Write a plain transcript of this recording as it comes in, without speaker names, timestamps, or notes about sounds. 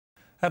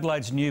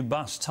Adelaide's new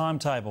bus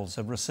timetables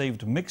have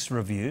received mixed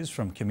reviews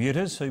from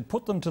commuters who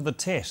put them to the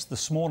test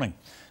this morning.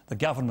 The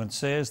government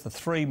says the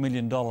 $3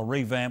 million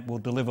revamp will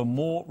deliver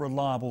more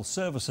reliable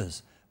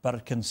services, but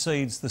it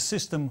concedes the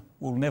system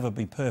will never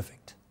be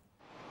perfect.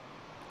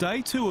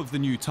 Day 2 of the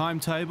new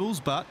timetables,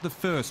 but the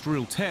first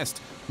real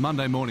test,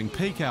 Monday morning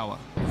peak hour.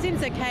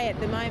 Seems okay at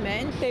the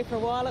moment. There for a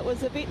while it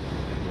was a bit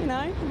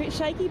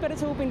shaky, but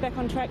it's all been back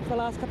on track for the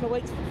last couple of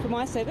weeks for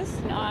my service.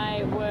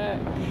 I work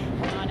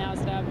 9 hours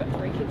a day, I've got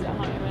 3 kids at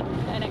home,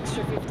 and an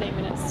extra 15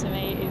 minutes to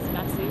me is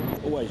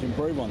massive. Always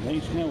improve on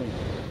things, can we?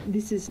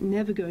 This is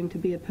never going to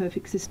be a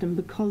perfect system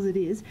because it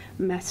is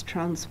mass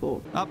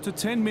transport. Up to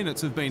 10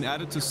 minutes have been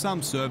added to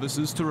some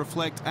services to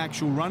reflect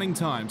actual running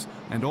times,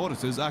 and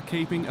auditors are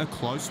keeping a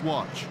close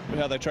watch.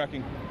 How are they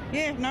tracking?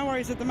 Yeah, no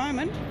worries at the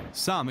moment.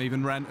 Some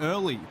even ran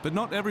early, but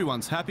not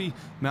everyone's happy.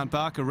 Mount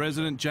Barker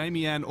resident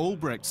Jamie Ann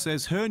Albrecht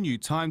says her new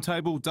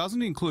timetable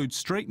doesn't include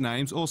street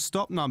names or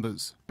stop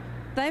numbers.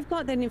 They've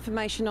got that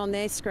information on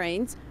their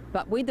screens,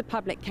 but we, the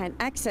public, can't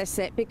access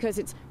that because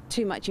it's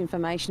too much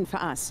information for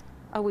us.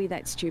 Are we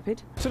that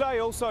stupid? Today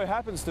also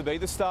happens to be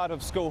the start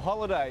of school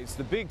holidays.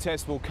 The big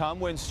test will come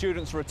when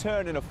students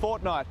return in a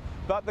fortnight,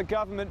 but the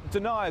government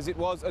denies it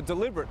was a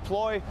deliberate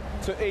ploy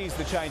to ease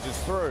the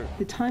changes through.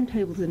 The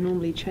timetables are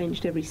normally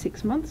changed every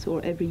 6 months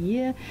or every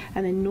year,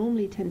 and they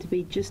normally tend to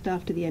be just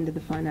after the end of the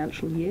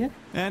financial year.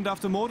 And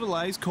after more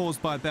delays caused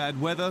by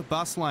bad weather,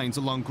 bus lanes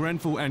along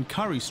Grenfell and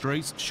Curry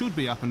Streets should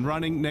be up and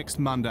running next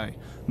Monday.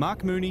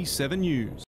 Mark Mooney, 7 News.